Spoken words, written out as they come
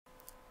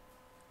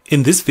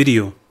In this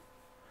video,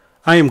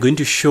 I am going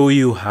to show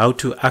you how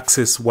to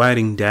access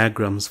wiring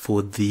diagrams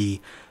for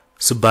the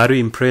Subaru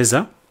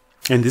Impreza,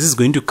 and this is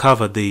going to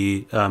cover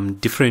the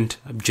different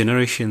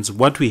generations.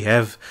 What we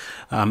have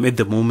at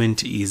the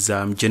moment is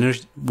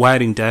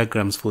wiring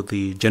diagrams for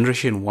the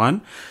generation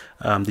 1,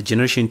 the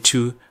generation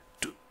 2,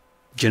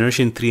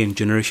 generation 3 and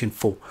generation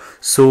 4.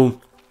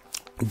 So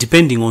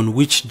depending on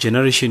which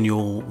generation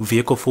your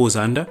vehicle falls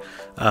under,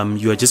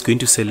 you are just going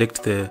to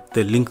select the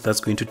link that's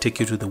going to take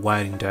you to the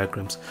wiring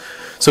diagrams.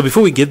 So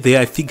before we get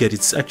there, I figured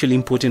it's actually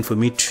important for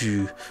me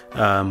to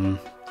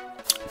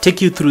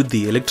take you through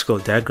the electrical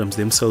diagrams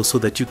themselves so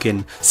that you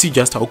can see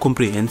just how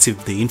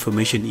comprehensive the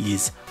information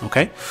is.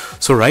 Okay,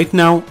 so right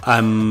now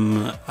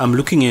I'm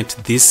looking at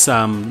this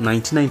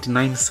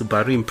 1999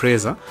 Subaru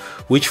Impreza,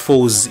 which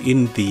falls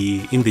in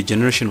the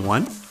generation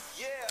 1,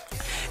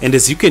 and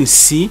as you can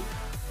see,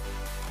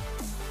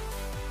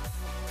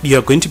 you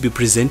are going to be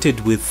presented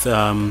with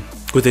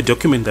a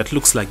document that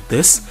looks like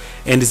this,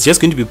 and it's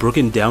just going to be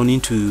broken down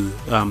into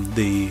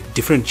the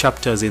different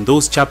chapters, and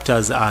those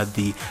chapters are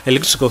the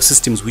electrical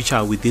systems which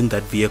are within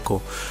that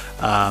vehicle.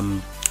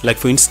 Like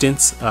for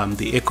instance,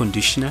 the air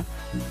conditioner.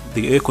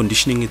 The air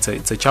conditioning, it's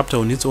a chapter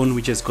on its own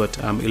which has got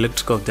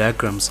electrical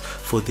diagrams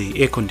for the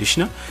air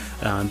conditioner,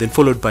 then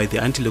followed by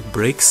the anti-lock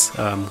brakes,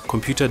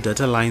 computer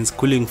data lines,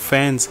 cooling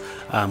fans,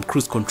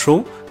 cruise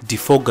control,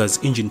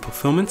 defoggers, engine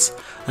performance.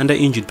 Under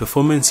engine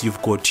performance,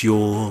 you've got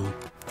your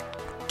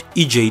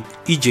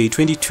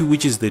EJ22,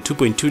 which is the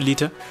 2.2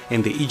 liter,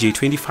 and the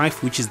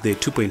EJ25, which is the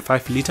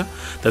 2.5 liter.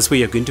 That's where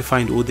you're going to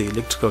find all the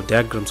electrical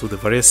diagrams of the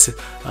various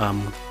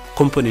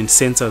component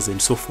sensors and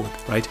so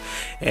forth, right?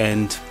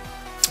 And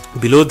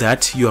below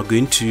that, you are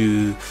going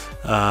to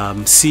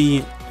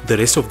see the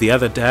rest of the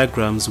other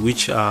diagrams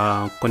which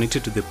are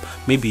connected to the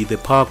maybe the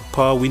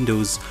power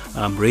windows,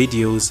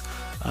 radios,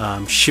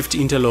 shift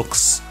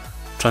interlocks,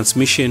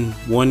 transmission,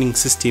 warning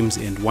systems,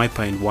 and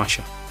wiper and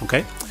washer.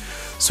 Okay,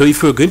 so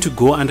if we're going to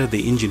go under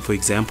the engine, for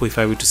example, if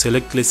I were to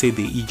select, let's say,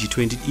 the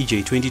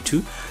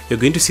EJ22, you're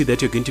going to see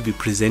that you're going to be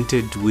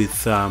presented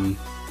with a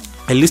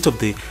list of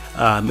the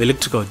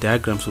electrical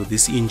diagrams for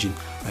this engine,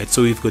 right?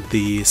 So we've got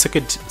the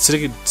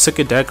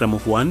circuit diagram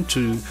of 1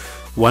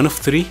 of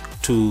 3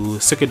 to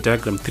circuit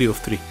diagram 3 of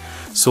 3.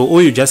 So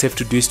all you just have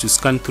to do is to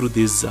scan through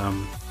these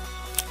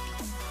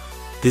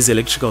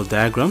electrical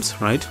diagrams,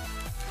 right?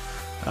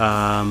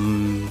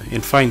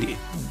 And find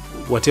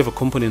whatever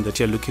component that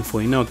you're looking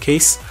for. In our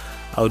case,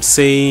 I would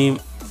say,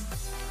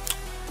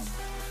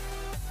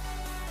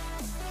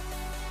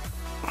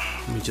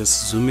 let me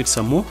just zoom it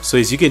some more. So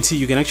as you can see,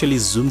 you can actually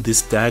zoom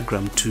this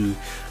diagram to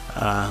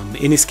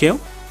any scale,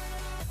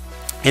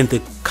 and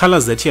the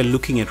colors that you're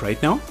looking at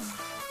right now,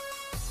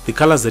 the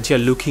colors that you're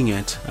looking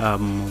at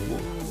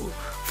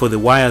for the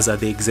wires are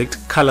the exact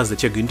colors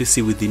that you're going to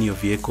see within your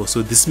vehicle.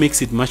 So this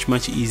makes it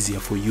much easier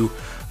for you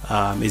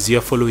as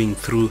you're following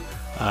through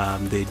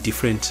the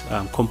different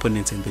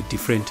components and the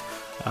different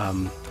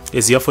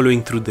as you're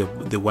following through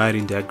the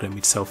wiring diagram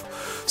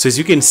itself. So as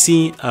you can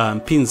see,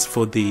 pins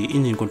for the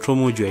engine control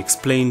module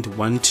explained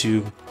 1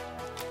 to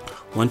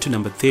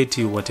number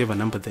 30, or whatever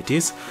number that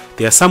is.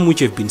 There are some which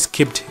have been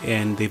skipped,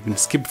 and they've been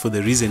skipped for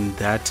the reason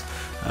that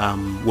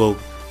well,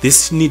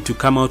 this need to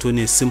come out on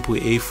a simple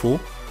A4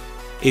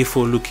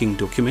 looking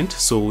document.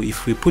 So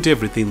if we put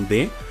everything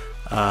there,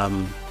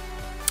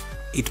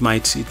 it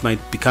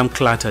might become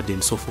cluttered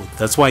and so forth.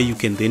 That's why you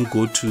can then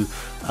go to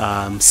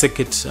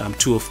circuit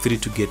 2 of 3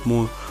 to get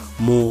more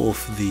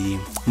of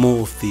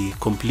the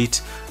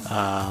complete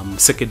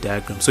circuit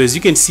diagram. So as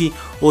you can see,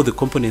 all the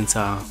components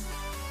are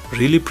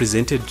really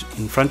presented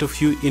in front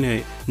of you in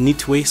a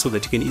neat way so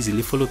that you can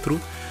easily follow through.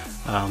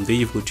 There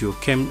you've got your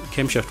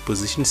camshaft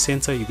position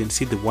sensor. You can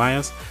see the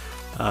wires,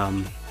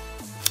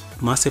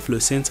 master flow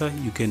sensor.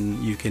 You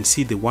can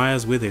see the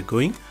wires where they're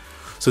going.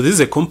 So this is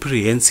a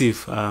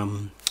comprehensive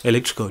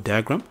electrical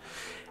diagram.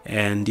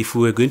 And if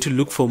we were going to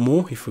look for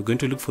more, if we're going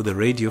to look for the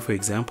radio, for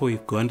example, if you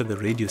go under the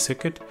radio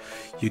circuit,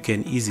 you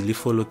can easily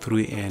follow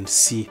through and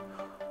see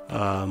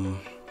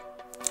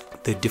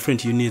the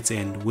different units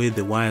and where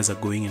the wires are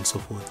going and so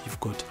forth. You've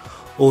got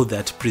all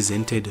that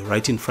presented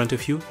right in front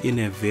of you in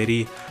a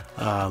very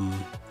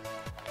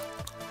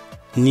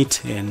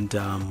neat and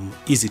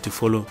easy to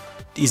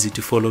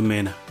follow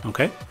manner.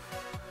 Okay,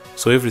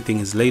 so everything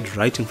is laid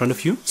right in front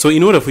of you. So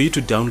in order for you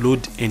to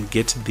download and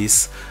get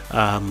this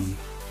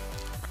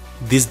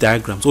these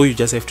diagrams, all you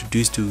just have to do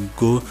is to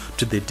go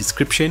to the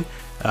description.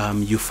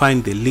 You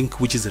find the link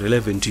which is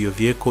relevant to your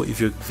vehicle. If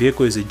your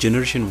vehicle is a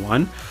generation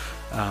 1,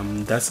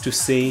 that's to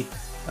say,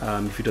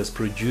 if it was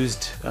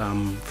produced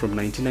from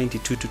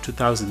 1992 to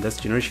 2000, that's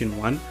generation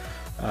 1.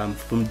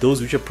 From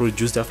those which are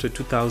produced after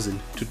 2000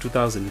 to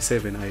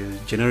 2007 are your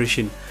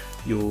generation,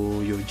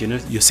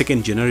 your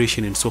second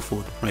generation and so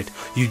forth, right?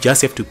 You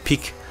just have to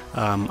pick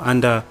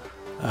under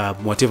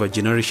whatever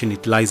generation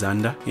it lies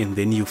under, and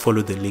then you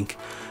follow the link.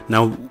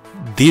 Now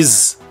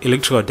these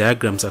electrical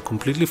diagrams are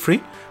completely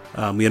free.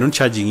 We are not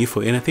charging you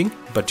for anything,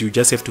 but you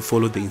just have to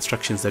follow the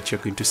instructions that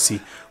you're going to see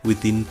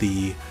in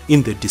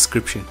the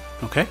description.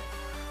 Okay,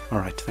 all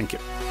right, thank you.